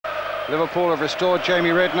Liverpool have restored Jamie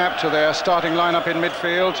Redknapp to their starting lineup in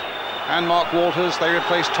midfield, and Mark Walters. They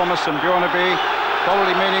replace Thomas and Bjornaby,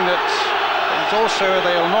 probably meaning that it's also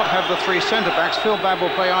they'll not have the three centre-backs. Phil Babb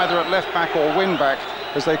will play either at left-back or wing-back,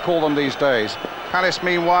 as they call them these days. Palace,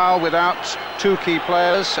 meanwhile, without two key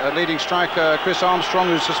players, leading striker Chris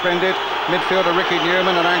Armstrong, who's suspended, midfielder Ricky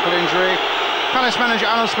Newman, an ankle injury. Palace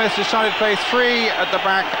manager Alan Smith decided to play three at the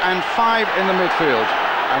back and five in the midfield.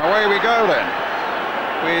 And away we go then,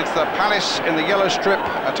 with Palace in the yellow strip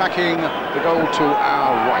attacking the goal to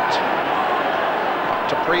our right. Up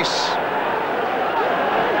to Priest.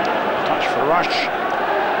 Touch for Rush.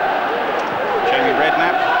 Jamie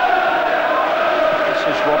Redknapp. This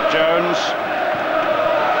is Rob Jones.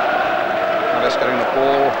 Palace getting the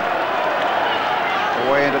ball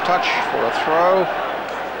away into touch for a throw.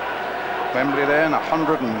 Wembley then,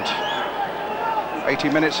 180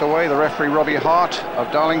 minutes away. The referee Robbie Hart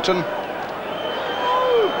of Darlington.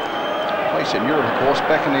 Place in Europe, of course,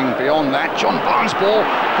 beckoning beyond that. John Barnes' ball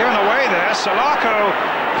given away there. Salako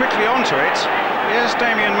quickly onto it. Here's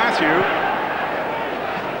Damien Matthew.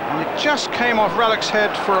 And it just came off Relic's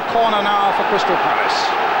head for a corner now for Crystal Palace.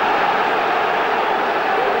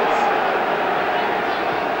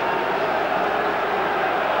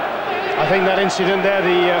 I think that incident there,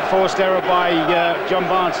 the forced error by John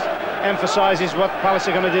Barnes, emphasises what Palace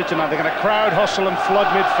are going to do tonight. They're going to crowd, hustle and flood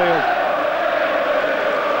midfield.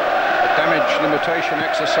 Damage limitation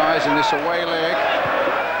exercise in this away leg,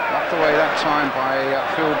 knocked away that time by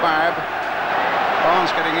Phil Babb.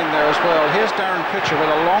 Barnes getting in there as well. Here's Darren Pitcher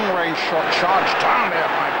with a long-range shot charged down there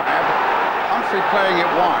by Babb. Humphrey playing it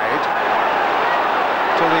wide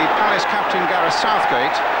to the Palace captain Gareth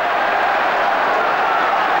Southgate.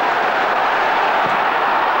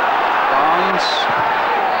 Barnes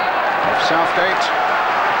of Southgate.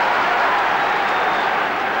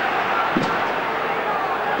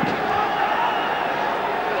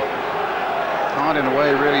 In a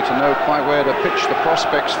way really to know quite where to pitch the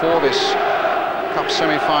prospects for this Cup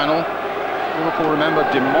semi-final. Liverpool, remember,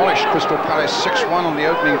 demolished Crystal Palace 6-1 on the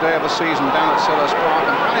opening day of the season down at Selhurst Park,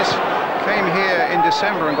 and Palace came here in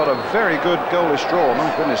December and got a very good goalless draw.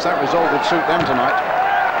 My goodness, that result would suit them tonight.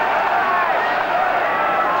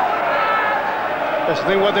 That's the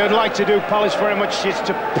thing, what they would like to do, Palace, very much is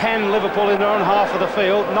to pen Liverpool in their own half of the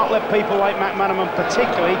field, not let people like McManaman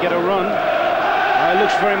particularly get a run. It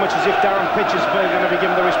looks very much as if Darren Pitcher's going to be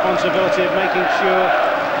given the responsibility of making sure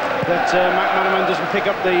that McManaman doesn't pick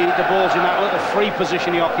up the balls in that little free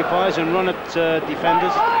position he occupies and run at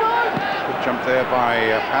defenders. Good jump there by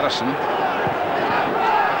Patterson.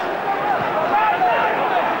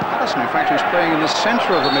 Patterson, in fact, who's playing in the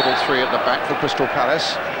centre of the middle three at the back for Crystal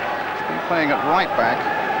Palace. He's been playing at right back.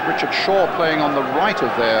 Richard Shaw playing on the right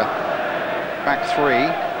of their back three.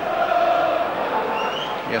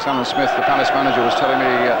 Yes, Alan Smith, the Palace manager, was telling me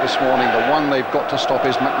this morning the one they've got to stop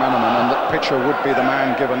is McManaman, and that Pitcher would be the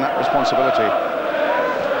man given that responsibility.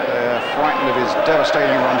 They're frightened of his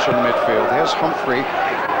devastating runs from the midfield. Here's Humphrey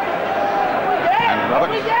and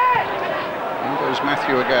Ruddock. In goes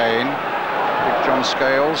Matthew again. Big John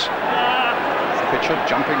Scales. Pitcher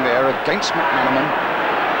jumping there against McManaman.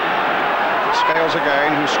 Scales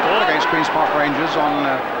again, who scored against Queen's Park Rangers on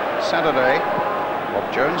Saturday. Rob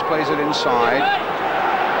Jones plays it inside.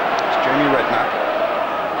 Jamie Redknapp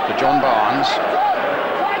to John Barnes.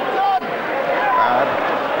 Babb.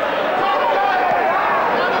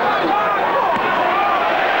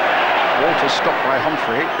 Walters stopped by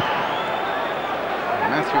Humphrey.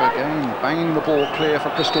 Matthew again banging the ball clear for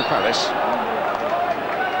Crystal Palace.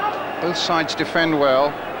 Both sides defend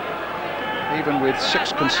well. Even with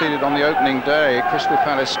 6 conceded on the opening day, Crystal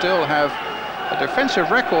Palace still have a defensive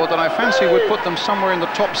record that I fancy would put them somewhere in the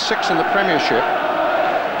top 6 in the Premiership.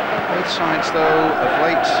 Both sides, though, of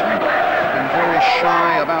late been very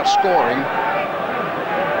shy about scoring.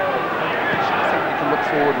 So I think we can look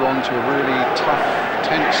forward, Ron, to a really tough,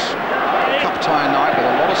 tense cup-tie night with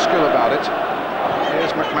a lot of skill about it.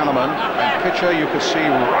 Here's McManaman, and Pitcher you could see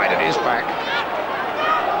right at his back.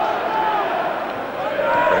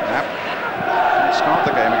 Redknapp didn't start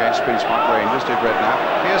the game against Queen's Park Rangers, did Redknapp.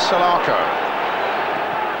 Here's Salako.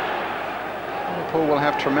 Liverpool will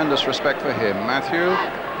have tremendous respect for him. Matthew.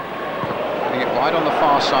 It wide on the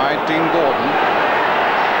far side, Dean Gordon.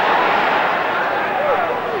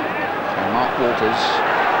 And Mark Walters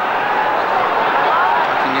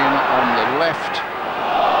tucking in on the left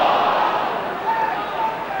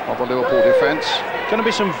of the Liverpool defence. Going to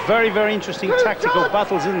be some very, very interesting tactical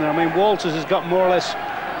battles, isn't there? I mean, Walters has got more or less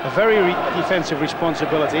a very defensive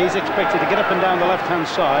responsibility. He's expected to get up and down the left-hand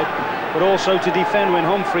side, but also to defend when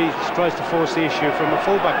Humphreys tries to force the issue from a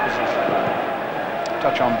full-back position.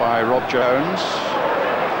 touch on by Rob Jones.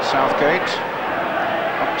 Southgate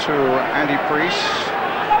up to Andy Priest.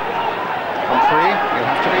 Humphrey, he'll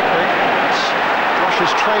have to be quick. That's Rush's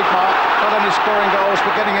trademark, not only scoring goals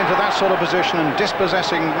but getting into that sort of position and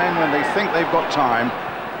dispossessing men when they think they've got time.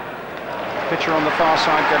 Pitcher on the far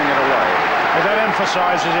side getting it away. Well, that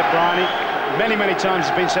emphasises it, Bryony. Many times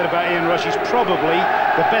it's been said about Ian Rush, he's probably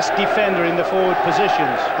the best defender in the forward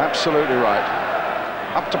positions. Absolutely right.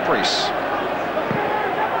 Up to Priest.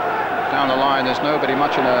 Down the line, there's nobody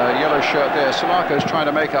much in a yellow shirt there. Sulako's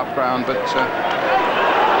trying to make up ground, but Big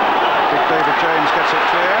David James gets it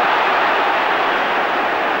clear.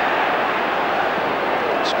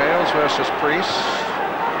 Scales versus Priest.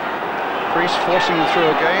 Priest forcing them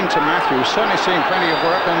through again to Matthews, certainly seeing plenty of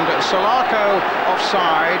work, and Sulako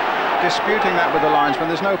offside, disputing that with the linesman.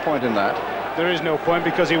 There's no point in that. There is no point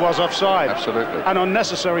because he was offside. Absolutely. And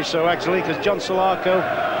unnecessary so, actually, because John Sulako,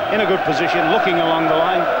 in a good position, looking along the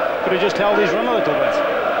line, could have just held his run a little bit.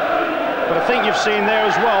 But I think you've seen there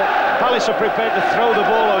as well, Palace are prepared to throw the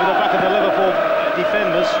ball over the back of the Liverpool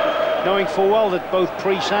defenders, knowing full well that both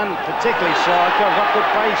Priest and particularly Sulako have got good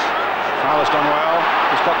pace. Fowler's done well.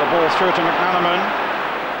 He's got the ball through to McManaman.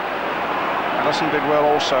 Allison did well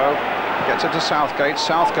also. Gets it to Southgate.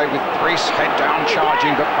 Southgate with Priest head down,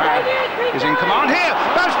 charging, but Babb is in command here.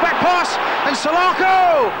 Babb's back pass, and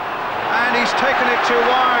Sulako! And he's taken it too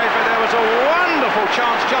wide, but there was a wonderful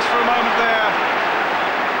chance just for a moment there.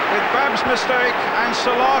 With Babb's mistake and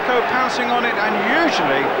Sulako pouncing on it, and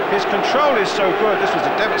usually his control is so good. This was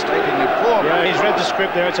a devastatingly poor. Yeah, he's read the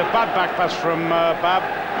script there. It's a bad back pass from Babb.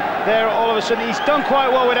 There, all of a sudden, he's done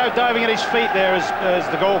quite well without diving at his feet there as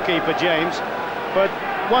the goalkeeper, James. But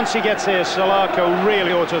once he gets here, Sulako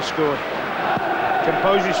really ought to have scored.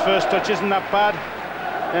 Composure's first touch isn't that bad,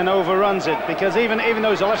 and overruns it, because even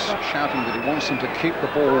though he's a left... Shouting that he wants him to keep the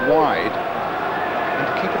ball wide and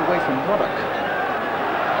to keep it away from Ruddock.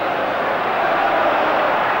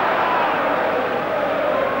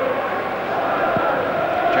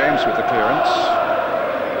 James with the clearance.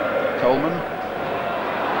 Coleman.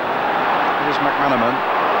 Here's McManaman.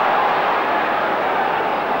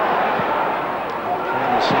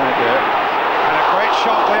 Playing the side there. And a great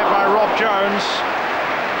shot there by Rob Jones.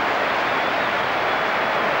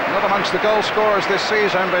 Not amongst the goal scorers this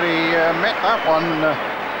season, but he met that one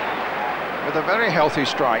with a very healthy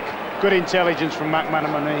strike. Good intelligence from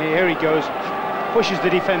McManaman. Here he goes. Pushes the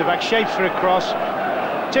defender back, shapes for a cross.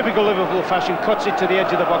 Typical Liverpool fashion, cuts it to the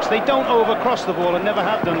edge of the box. They don't overcross the ball and never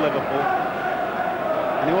have done, Liverpool.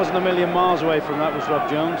 And he wasn't a million miles away from that, was Rob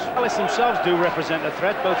Jones. Palace themselves do represent a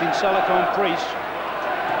threat, both in Sulako and Priest.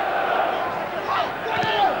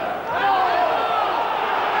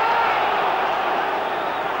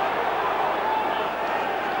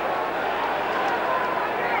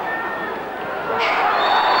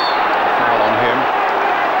 Foul on him.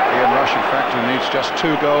 Ian Rush, in fact, who needs just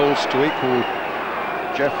 2 goals to equal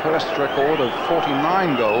Jeff Hurst's record of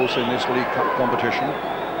 49 goals in this League Cup competition.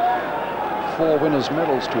 4 winners'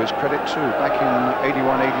 medals to his credit too, back in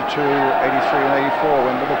 81, 82, 83 and 84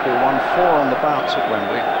 when Liverpool won 4 on the bounce at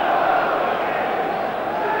Wembley.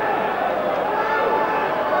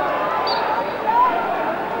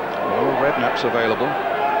 Oh, Redknapp's available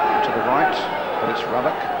to the right, but it's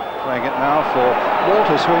Ruddock playing it now for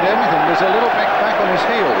Walters, who in anything was a little bit back on his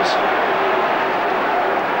heels,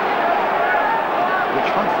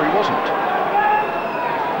 which Humphrey wasn't.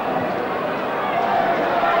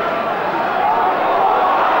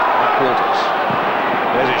 Walters.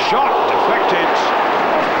 There's a shot, deflected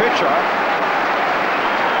off pitcher.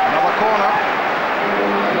 Another corner.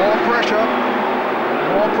 More pressure.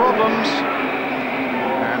 More problems.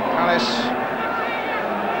 And Palace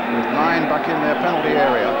with 9 back in their penalty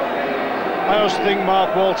area. I always think Mark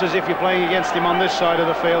Walters, if you're playing against him on this side of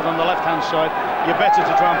the field, on the left-hand side, you're better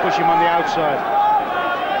to try and push him on the outside.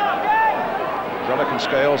 Ruddock and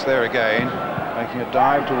Scales there again, making a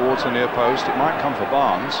dive towards the near post. It might come for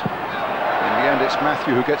Barnes. In the end, it's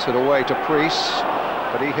Matthew who gets it away to Priest,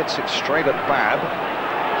 but he hits it straight at Babb.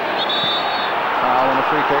 Foul on a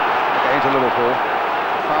free kick again to Liverpool.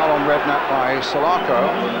 Foul on Redknapp by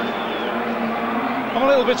Sulako. I'm a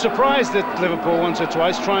little bit surprised that Liverpool once or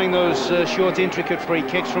twice trying those short, intricate free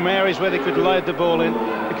kicks from areas where they could lay the ball in,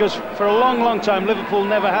 because for a long time Liverpool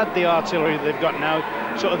never had the artillery they've got now,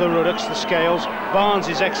 sort of the Ruddocks, the Scales. Barnes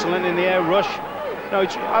is excellent in the air rush. No,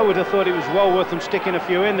 I would have thought it was well worth them sticking a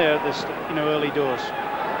few in there at this, early doors.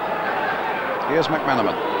 Here's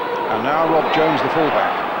McManaman, and now Rob Jones, the fullback,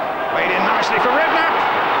 played in nicely for Redknapp,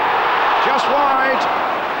 just wide.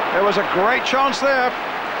 There was a great chance there.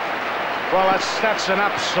 Well, that's an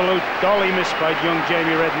absolute dolly miss by young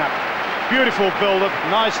Jamie Redknapp. Beautiful build-up,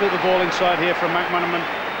 nice little ball inside here from McManaman.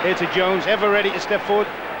 Here to Jones, ever ready to step forward.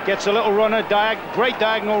 Gets a little runner, great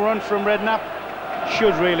diagonal run from Redknapp.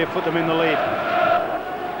 Should really put them in the lead.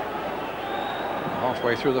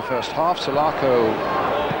 Halfway through the first half, Salako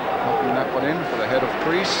knocking that one in for the head of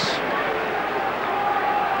crease.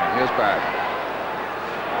 And here's Babb.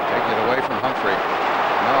 Taking it away from Humphrey.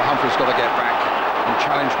 Now Humphrey's got to get back and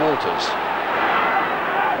challenge Walters.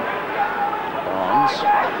 Barnes.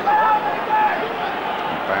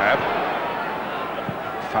 Babb.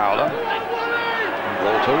 Fowler. And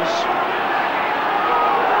Walters.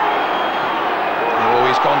 Oh,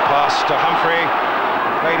 he's gone past Humphrey.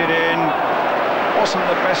 Played it in. Wasn't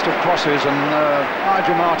the best of crosses, and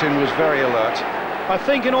Nigel Martyn was very alert. I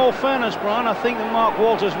think, in all fairness, Brian, I think that Mark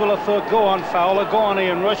Walters will have thought, go on Fowler, go on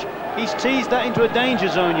Ian Rush. He's teased that into a danger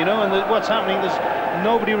zone, you know, and what's happening, there's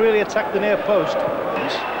nobody really attacked the near post.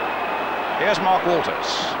 Here's Mark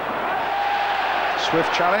Walters.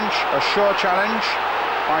 Swift challenge, a sure challenge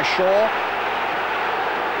by Shaw.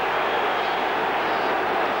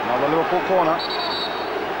 Another Liverpool corner.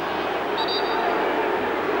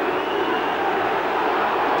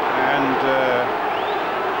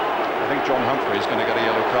 I think John Humphrey is going to get a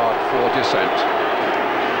yellow card for dissent.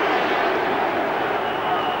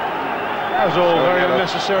 That was all very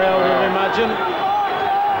unnecessary, I would imagine.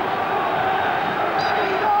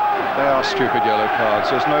 They are stupid yellow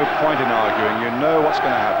cards. There's no point in arguing. You know what's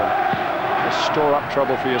going to happen. Just store up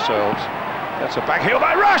trouble for yourselves. That's a back heel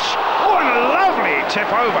by Rush. Oh, and a lovely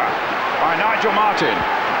tip over by Nigel Martyn.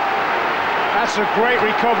 That's a great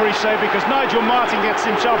recovery save, because Nigel Martyn gets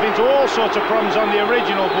himself into all sorts of problems on the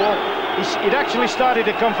original ball. He'd actually started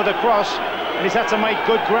to come for the cross, and he's had to make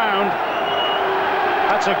good ground.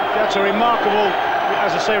 That's a remarkable,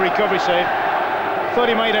 as I say, recovery save.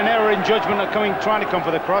 Thought he made an error in judgment of trying to come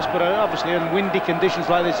for the cross, but obviously in windy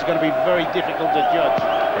conditions like this, it's going to be very difficult to judge.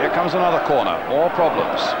 Here comes another corner. More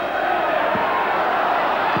problems.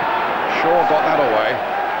 Shaw got that away,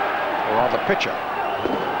 or rather pitcher.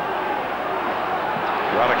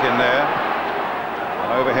 Ruddock in there,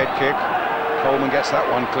 an overhead kick. Coleman gets that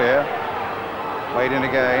one clear. Played in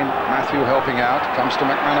again. Matthew helping out. Comes to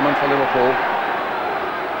McManaman for Liverpool.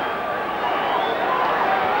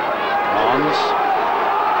 Barnes.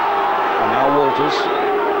 And now Walters.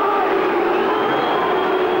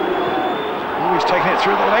 Oh, he's taking it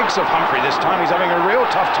through the legs of Humphrey this time. He's having a real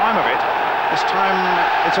tough time of it. This time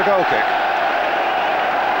it's a goal kick.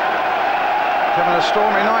 Having a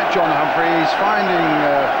stormy night, John Humphrey. He's finding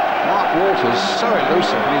Mark Walters so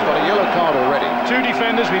elusive, and he's got a yellow card already. Two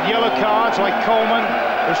defenders with yellow cards, like Coleman,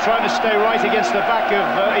 who's trying to stay right against the back of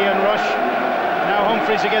Ian Rush. Now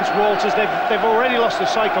Humphreys against Walters. They've already lost the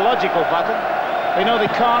psychological battle. They know they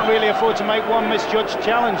can't really afford to make one misjudged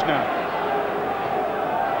challenge now.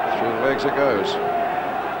 Through the legs it goes.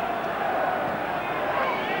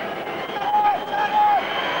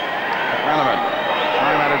 McManaman,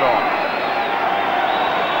 time added on.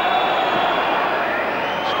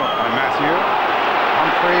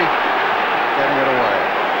 Humphrey getting it away.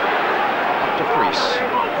 Up to Priest.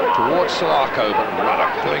 Towards Salako, but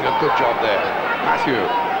Ruddock doing a good job there. Matthew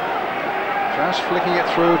just flicking it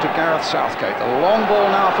through to Gareth Southgate. The long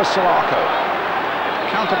ball now for Salako.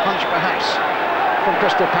 Counter punch perhaps from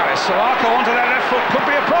Crystal Palace. Salako onto that left foot. Could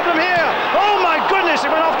be a problem here. Oh my goodness,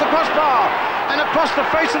 it went off the crossbar and across the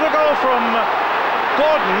face of the goal from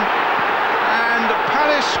Gordon. And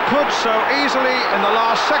Palace could so easily, in the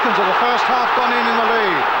last seconds of the first half, gone in the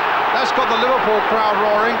lead. That's got the Liverpool crowd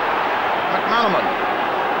roaring. McManaman.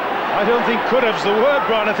 I don't think could have's the word,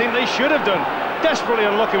 Brian. I think they should have done. Desperately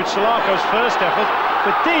unlucky with Salako's first effort,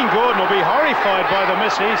 but Dean Gordon will be horrified by the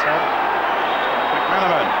miss he's had.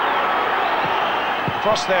 McManaman.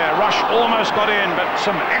 Cross there. Rush almost got in, but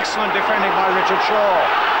some excellent defending by Richard Shaw.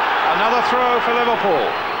 Another throw for Liverpool.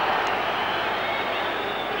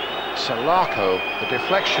 Salako, the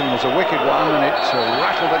deflection was a wicked one, and it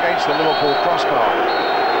rattled against the Liverpool crossbar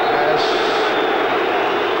as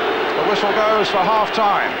the whistle goes for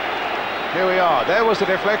half-time. Here we are. There was the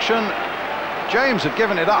deflection. James had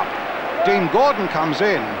given it up. Dean Gordon comes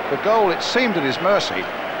in. The goal, it seemed at his mercy,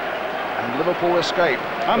 and Liverpool escape.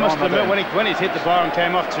 I must admit, when it hit the bar and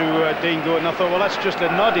came off to Dean Gordon, I thought, well, that's just a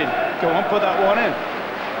nod in. Go on, put that one in.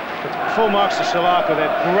 But full marks to Salako.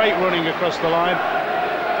 They're great running across the line.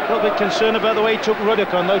 A little bit concerned about the way he took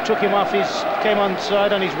Ruddock on, though. Took him off came on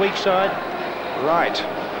his weak side. Right.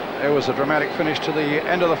 There was a dramatic finish to the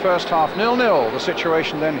end of the first half. 0-0, the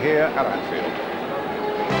situation then here at Anfield.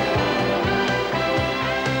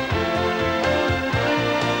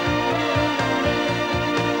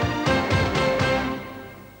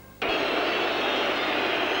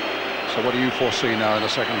 So So what do you foresee now in the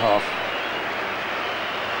second half?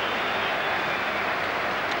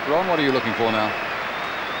 Ron, what are you looking for now?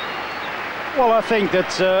 Well, I think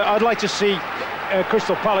that I'd like to see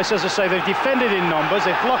Crystal Palace, as I say, they've defended in numbers,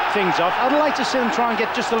 they've blocked things off. I'd like to see them try and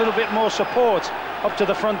get just a little bit more support up to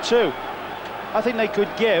the front too. I think they could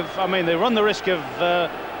give, I mean, they run the risk of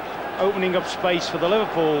opening up space for the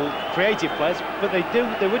Liverpool creative players, but they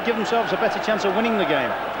would give themselves a better chance of winning the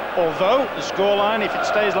game. Although the scoreline, if it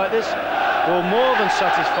stays like this, will more than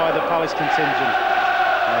satisfy the Palace contingent.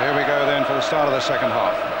 Well, here we go then for the start of the second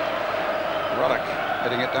half. Ruddock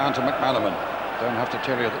heading it down to McManaman. Don't have to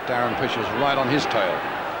tell you that Darren Fisher's right on his tail.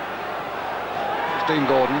 It's Dean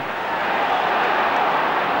Gordon.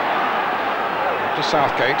 To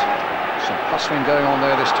Southgate. Some hustling going on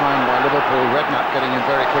there this time by Liverpool. Redknapp getting in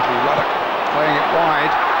very quickly. Ruddock playing it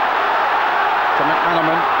wide to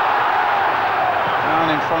McManaman.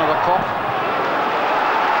 Down in front of the Kop.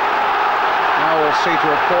 Now we'll see to,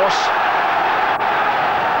 of course.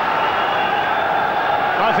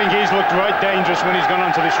 I think he's looked right dangerous when he's gone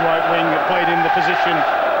onto this right wing, played in the position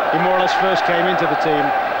he more or less first came into the team.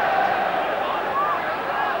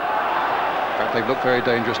 In fact, they've looked very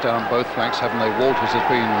dangerous down both flanks, haven't they? Walters has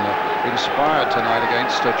been inspired tonight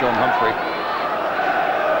against John Humphrey.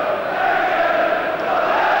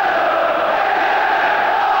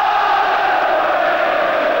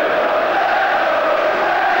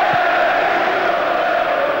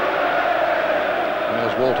 And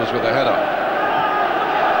there's Walters with a header.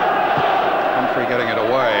 Getting it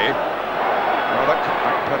away. Ruddock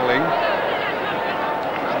backpedaling.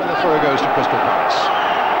 And the throw goes to Crystal Palace.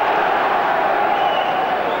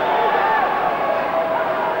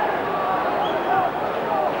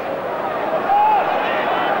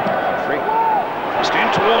 Humphrey. Just in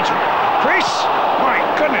towards Priest. My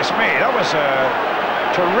goodness me, that was a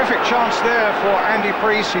terrific chance there for Andy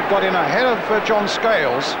Priest. He got in ahead of John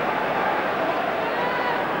Scales.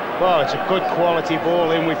 Well, it's a good quality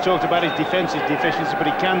ball in. We've talked about his defensive deficiency, but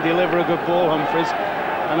he can deliver a good ball, Humphreys.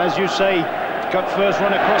 And as you say, got first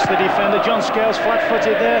run across the defender. John Scales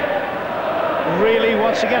flat-footed there. Really,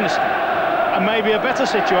 once again, maybe a better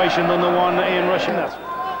situation than the one Ian Rushing.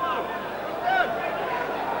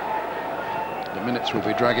 The minutes will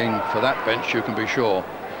be dragging for that bench, you can be sure.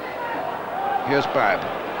 Here's Babb.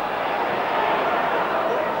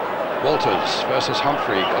 Walters versus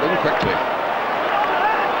Humphrey. Got in quickly.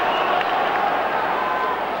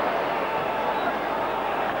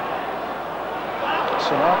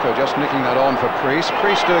 Solarco just nicking that on for Priest.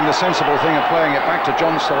 Priest doing the sensible thing of playing it back to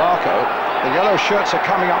John Solarco. The yellow shirts are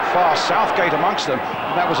coming up fast, Southgate amongst them.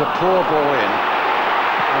 And that was a poor ball in.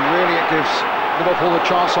 And really it gives Liverpool a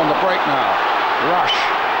chance on the break now. Rush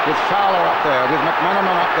with Fowler up there, with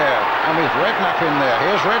McManaman up there, and with Redknapp in there.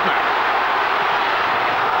 Here's Redknapp.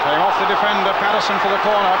 Came off the defender, Patterson for the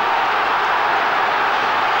corner.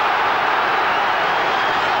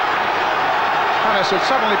 Palace had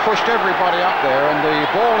suddenly pushed everybody up there, and the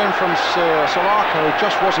ball in from Solarco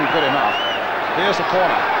just wasn't good enough. Here's the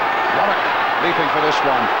corner. Ruddock leaping for this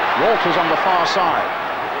one. Walters on the far side.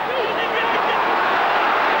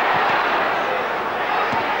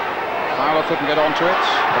 Fowler couldn't get onto it.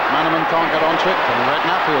 McManaman can't get onto it. And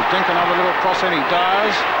Redknapp, he'll dink another little cross in. He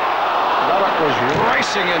does. Ruddock was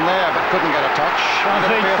racing in there, but couldn't get a touch. I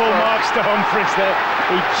think full marks to Humphreys there.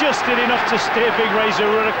 He just did enough to steer Big Razor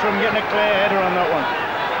Ruddock from getting a clear header on that one.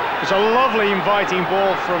 It's a lovely inviting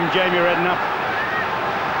ball from Jamie Redknapp.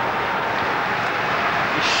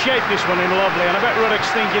 He shaped this one in lovely, and I bet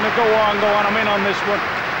Ruddock's thinking, go on, I'm in on this one.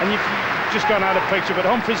 And you've just gone out of picture, but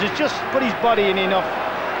Humphreys has just put his body in enough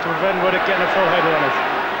to prevent Ruddock getting a full header on it.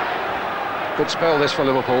 Good spell this for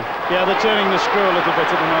Liverpool. Yeah, they're turning the screw a little bit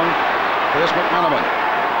at the moment. Here's McManaman,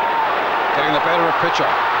 getting the better of Pitcher.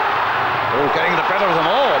 Oh, getting the better of them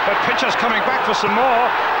all, but Pitcher's coming back for some more.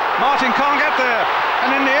 Martin can't get there,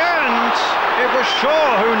 and in the end, it was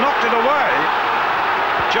Shaw who knocked it away.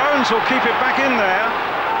 Jones will keep it back in there.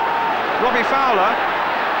 Robbie Fowler,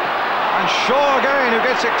 and Shaw again who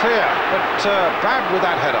gets it clear, but Babb with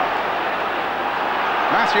that header.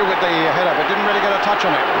 Matthew with the header, but didn't really get a touch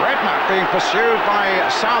on it. Redknapp being pursued by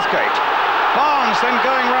Southgate. Barnes then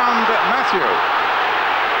going round Matthew.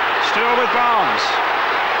 Still with Barnes.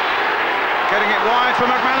 Getting it wide for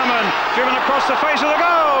McManaman. Driven across the face of the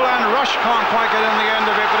goal. And Rush can't quite get in the end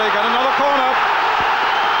of it, but they get another corner.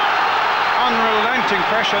 Unrelenting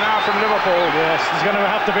pressure now from Liverpool. Yes, there's going to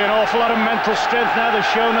have to be an awful lot of mental strength now. They've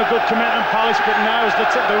shown a good commitment, Palace, but now is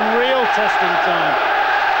the real testing time.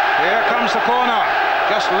 Here comes the corner.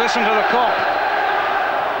 Just listen to the Kop.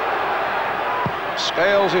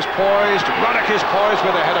 Scales is poised, Ruddock is poised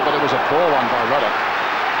with a header, but it was a poor one by Ruddock.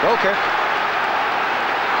 Goal kick.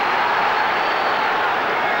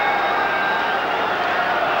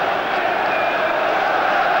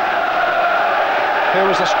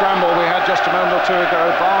 was the scramble we had just a moment or two ago.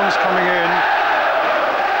 Barnes coming in.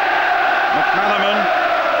 McManaman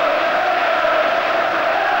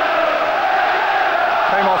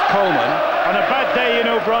came off Coleman. On a bad day, you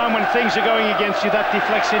know, Brian, when things are going against you, that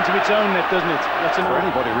deflects into its own net, doesn't it? That's For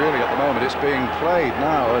anybody really at the moment, it's being played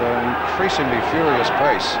now at an increasingly furious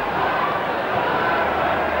pace.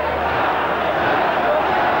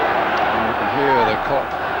 And you can hear the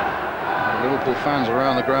Liverpool fans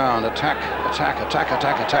around the ground. Attack, attack, attack,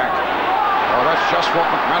 attack, attack. Oh, that's just what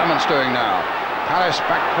McManaman's doing now. Palace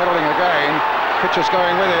backpedaling again. Pitcher's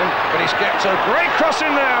going with him, but he gets a great cross in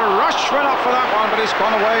there. Rush went up for that one, but he's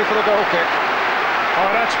gone away for the goal kick. Oh,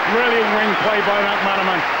 that's brilliant wing play by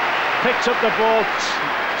McManaman. Picked up the ball,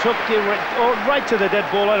 took it right to the dead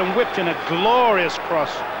ball out and whipped in a glorious cross.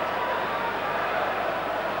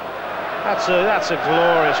 That's a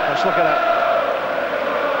glorious cross. Look at that.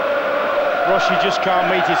 Rush, you just can't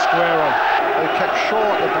meet it square on. They kept Shaw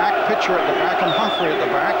at the back, Pitcher at the back, and Humphrey at the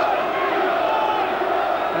back.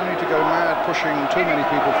 No need to go mad pushing too many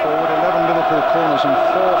people forward. 11 Liverpool corners and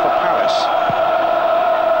 4 for Palace.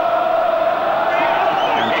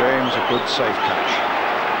 And James, a good safe catch.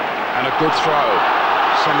 And a good throw.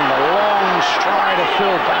 Sending a long stride of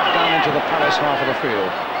Phil back down into the Palace half of the field.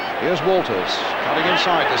 Here's Walters, cutting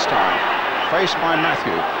inside this time. Faced by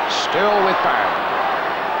Matthew, still with Bagg.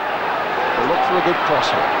 We'll look for a good cross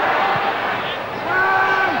here.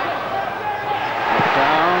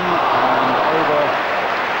 Down and over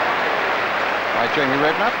by Jamie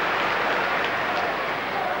Redknapp.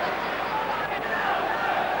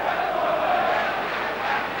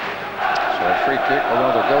 So a free kick, or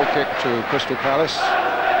rather goal kick to Crystal Palace.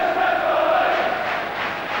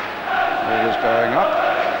 Ball is going up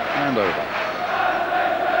and over.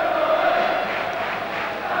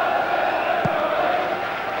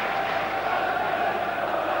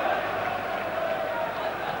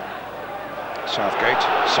 Southgate,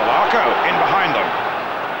 Salako in behind them.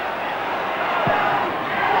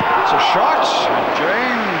 It's a shot, and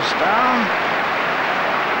James down.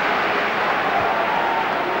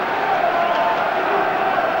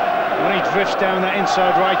 When he drifts down that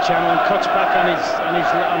inside right channel and cuts back on his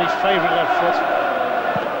favourite left foot.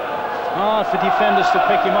 Hard for defenders to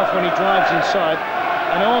pick him off when he drives inside,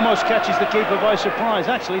 and almost catches the keeper by surprise.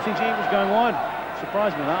 Actually, he thinks he was going wide.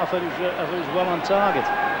 Surprised me that. I thought it was well on target.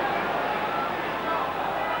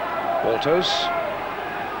 Walters.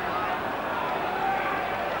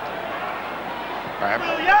 Graham. Oh,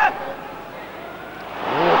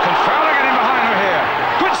 can Fowler get in behind him here?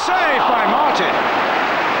 Good save by Martin.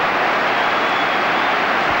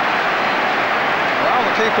 Well,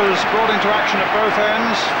 the keeper's brought into action at both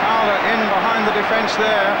ends. Fowler in behind the defence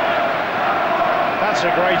there. That's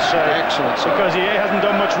a great save. Excellent save. Because he hasn't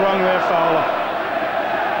done much wrong there, Fowler.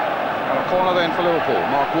 And a corner then for Liverpool.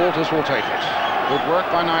 Mark Walters will take it. Good work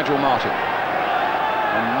by Nigel Martin.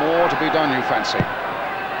 And more to be done, you fancy.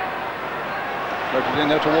 Floated in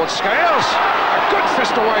there towards Scales. A good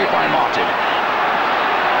fist away by Martin.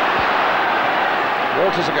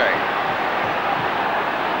 Walters again.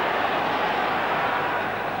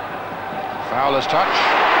 Fowler's touch.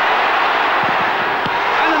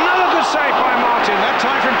 And another good save by Martin, that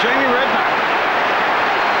time from Jamie Redknapp.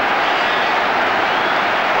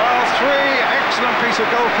 Well, 3 excellent piece of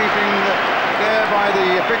goalkeeping there by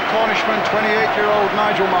the big Cornishman, 28-year-old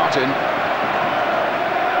Nigel Martin.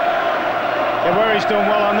 Yeah, where he's done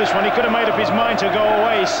well on this one. He could have made up his mind to go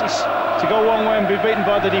away, to go one way and be beaten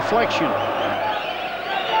by the deflection.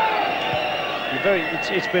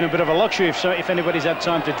 It's been a bit of a luxury if anybody's had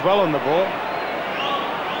time to dwell on the ball.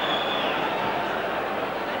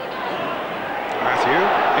 Matthew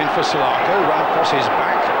in for Salako, run across his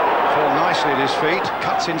back. Fall nicely at his feet,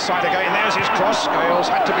 cuts inside again, there's his cross. Scales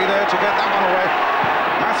had to be there to get that one away.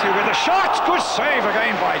 Matthew with a shot, good save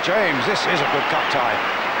again by James. This is a good cup tie.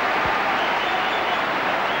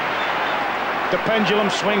 The pendulum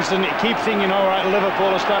swings, and you keep thinking, all right, Liverpool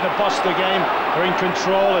are starting to boss the game, they're in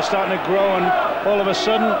control, they're starting to grow, and all of a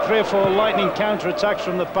sudden 3 or 4 lightning counter-attacks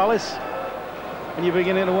from the Palace, and you're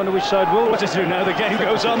beginning to wonder which side will what to do now. The game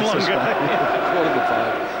goes on longer. Quarter to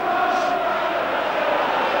 5.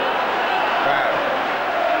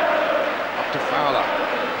 To Fowler.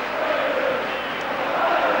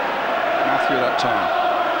 Matthew that time.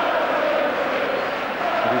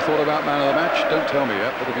 Have you thought about man of the match? Don't tell me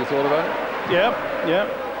yet, but have you thought about it? Yeah.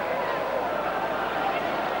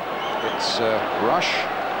 It's Rush,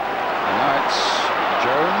 and now it's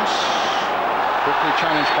Jones. Quickly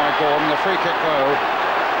challenged by Gordon. The free kick though,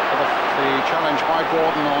 the challenge by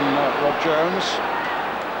Gordon on Rob Jones.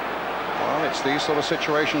 Well, it's these sort of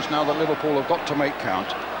situations now that Liverpool have got to make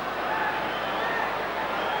count.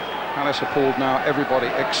 Palace have pulled now everybody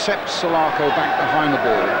except Solarco back behind the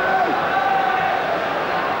ball.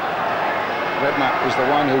 Redknapp is the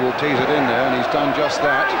one who will tease it in there, and he's done just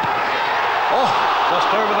that. Oh, just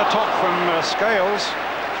over the top from Scales.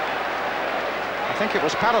 I think it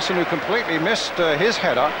was Patterson who completely missed his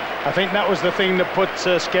header. I think that was the thing that put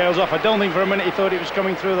Scales off. I don't think for a minute he thought it was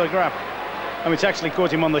coming through the gap. I mean, it's actually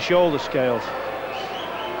caught him on the shoulder, Scales.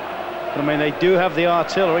 But, I mean, they do have the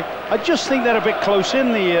artillery. I just think they're a bit close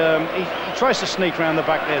in. He tries to sneak around the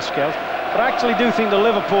back there, Scales. But I actually do think the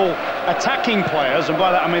Liverpool attacking players, and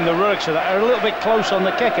by that I mean the Rudocks, are a little bit close on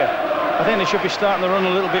the kicker. I think they should be starting to run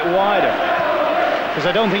a little bit wider, because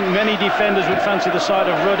I don't think many defenders would fancy the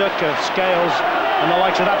side of Ruddock, of Scales, and the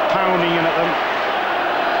likes of that pounding in at them.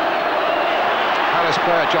 Palace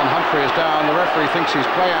player John Humphrey is down. The referee thinks he's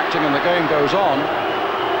play acting, and the game goes on.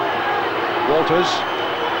 Walters.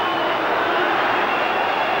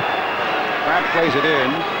 Brad plays it in.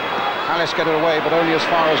 Palace get it away, but only as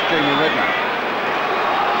far as Jamie Redknapp.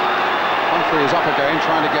 Humphrey is up again,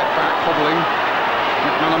 trying to get back, hobbling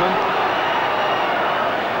McManaman.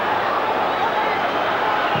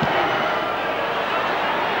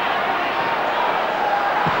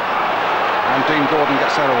 And Dean Gordon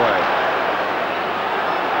gets that away.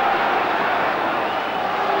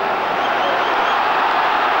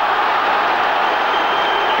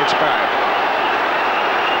 It's bad.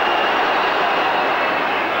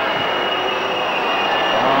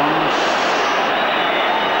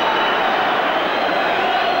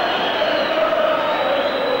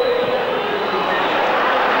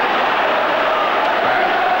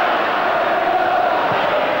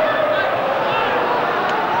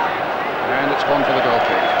 On for the goal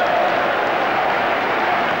kick.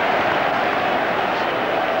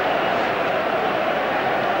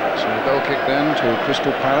 So the goal kick then to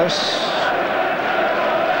Crystal Palace.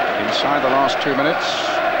 Inside the last 2 minutes.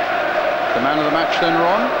 The man of the match then,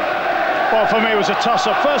 Ron? Well, for me it was a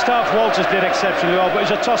toss-up. First half Walters did exceptionally well, but it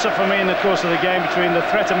was a toss-up for me in the course of the game between the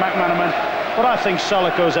threat of McManaman. But I think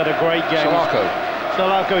Solarco's had a great game.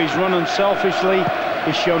 Solarco, he's run unselfishly.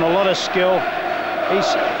 He's shown a lot of skill.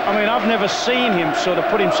 I mean, I've never seen him sort of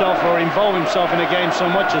put himself or involve himself in a game so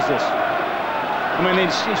much as this. I mean,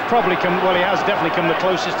 he's probably come, well, he has definitely come the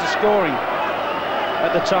closest to scoring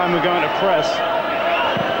at the time we're going to press.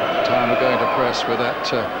 With that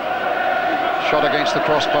shot against the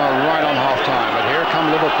crossbar right on half-time. But here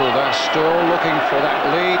come Liverpool. They're still looking for that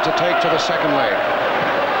lead to take to the second leg.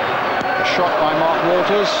 A shot by Mark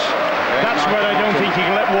Walters. That's what I don't think you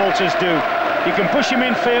can let Walters do. You can push him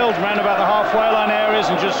infield, round about the halfway line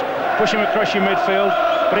areas, and just push him across your midfield.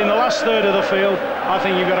 But in the last third of the field, I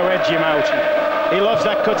think you've got to edge him out. He loves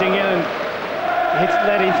that cutting in and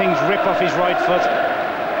letting things rip off his right foot.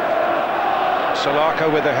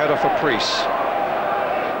 Solarco with the header for Priest.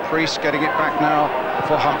 Priest getting it back now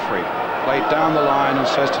for Humphrey. Played down the line and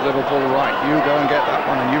says to Liverpool, right, you go and get that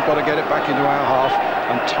one, and you've got to get it back into our half.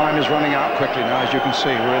 And time is running out quickly now, as you can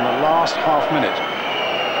see. We're in the last half minute.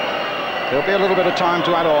 There'll be a little bit of time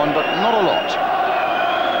to add on, but not a lot.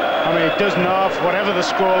 I mean, it doesn't half, whatever the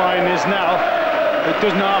scoreline is now, it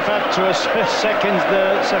doesn't half add to a second,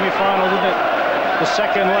 the semi-final, doesn't it? The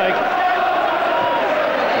second leg.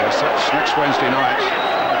 Yes, that's next Wednesday night.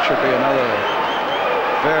 It should be another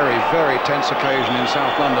very, very tense occasion in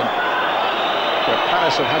South London. But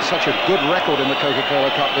Palace have had such a good record in the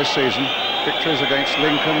Coca-Cola Cup this season. Victories against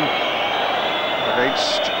Lincoln,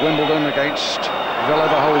 against Wimbledon, against Villa,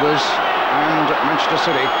 the holders, and Manchester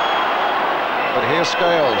City. But here's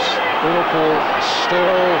Scales. Liverpool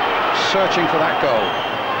still searching for that goal.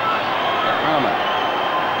 McManaman.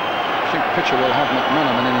 I think Pitcher will have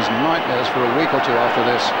McManaman in his nightmares for a week or two after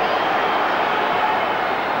this.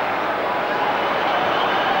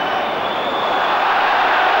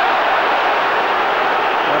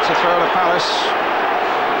 That's a throw to Palace.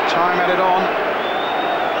 Time added on.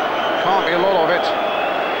 Can't be a lot of it.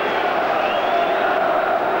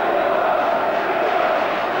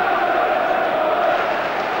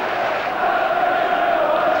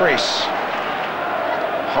 Priest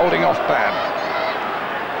holding off Babb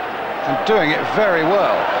and doing it very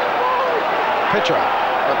well. Pitcher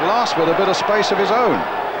at last with a bit of space of his own,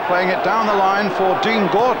 playing it down the line for Dean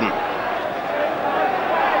Gordon.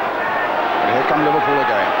 And here come Liverpool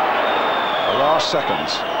again. The last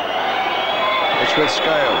seconds. It's with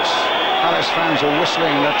Scales. Palace fans are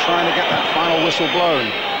whistling. They're trying to get that final whistle blown.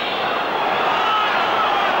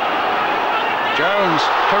 Jones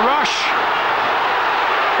to Rush.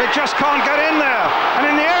 It just can't get in there. And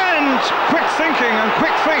in the end, quick thinking and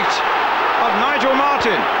quick feet of Nigel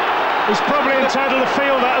Martin. He's probably entitled to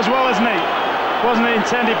feel that as well, isn't he? wasn't an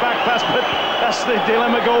intended back pass, but that's the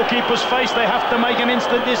dilemma goalkeepers face. They have to make an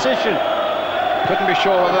instant decision. Couldn't be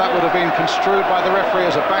sure whether that would have been construed by the referee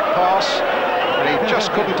as a back pass, but he just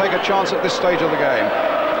couldn't take a chance at this stage of the game.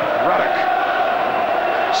 Ruddock,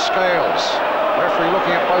 Scales, referee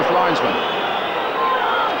looking at both linesmen.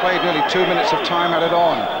 Played nearly 2 minutes of time added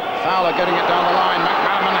on. Fowler getting it down the line.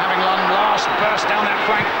 McManaman having one last burst down that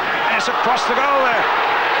flank, and it's across the goal there,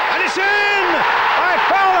 and it's in by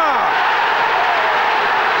Fowler.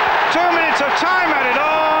 2 minutes of time added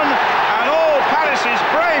on, and all Palace's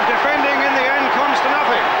brave defending in the end comes to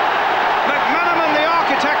nothing. McManaman, the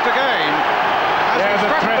architect again, has been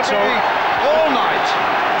threatened to be all night.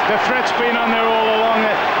 The threat's been on there all along.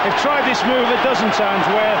 They've tried this move a dozen times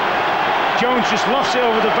where Jones just lofts it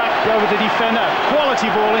over the back, over the defender. Quality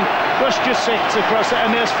balling. Rush just sits across it,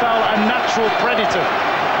 and there's Fowler, a natural predator.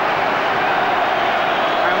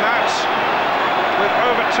 And that's with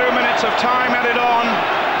over 2 minutes of time added on.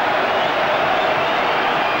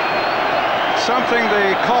 Something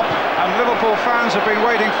the Kop and Liverpool fans have been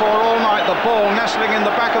waiting for all night, the ball nestling in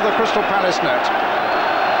the back of the Crystal Palace net.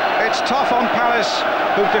 It's tough on Palace,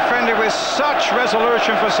 who've defended with such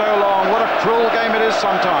resolution for so long. What a cruel game it is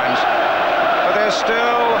sometimes. But there's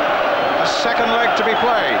still a second leg to be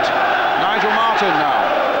played. Nigel Martyn now.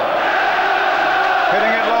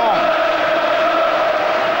 Hitting it long.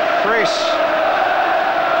 Greece.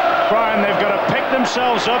 Brian, they've got to pick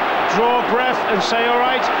themselves up, draw breath and say, all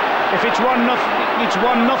right, if it's 1-0, it's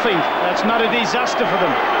 1-0. That's not a disaster for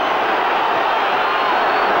them.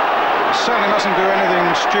 Certainly mustn't do anything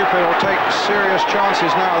stupid or take serious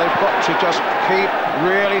chances now. They've got to just keep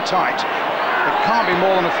really tight. It can't be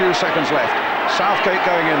more than a few seconds left. Southgate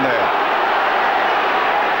going in there.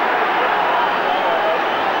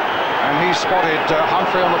 And he's spotted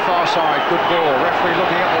Humphrey on the far side. Good ball. Referee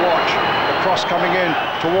looking at the watch. The cross coming in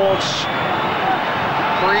towards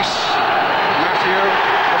Greece. Matthew.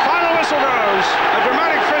 The final whistle goes. A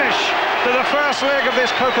dramatic finish to the first leg of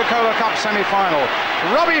this Coca-Cola Cup semi-final.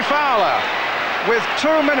 Robbie Fowler with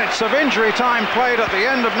 2 minutes of injury time played at the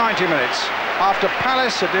end of 90 minutes. After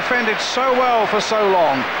Palace had defended so well for so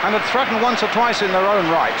long and had threatened once or twice in their own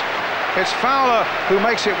right. It's Fowler who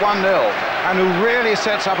makes it 1-0 and who really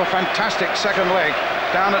sets up a fantastic second leg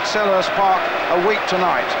down at Selhurst Park a week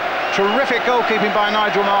tonight. Terrific goalkeeping by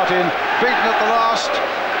Nigel Martyn, beaten at the last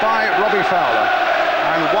by Robbie Fowler.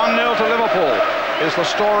 And 1-0 to Liverpool is the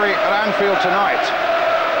story at Anfield tonight.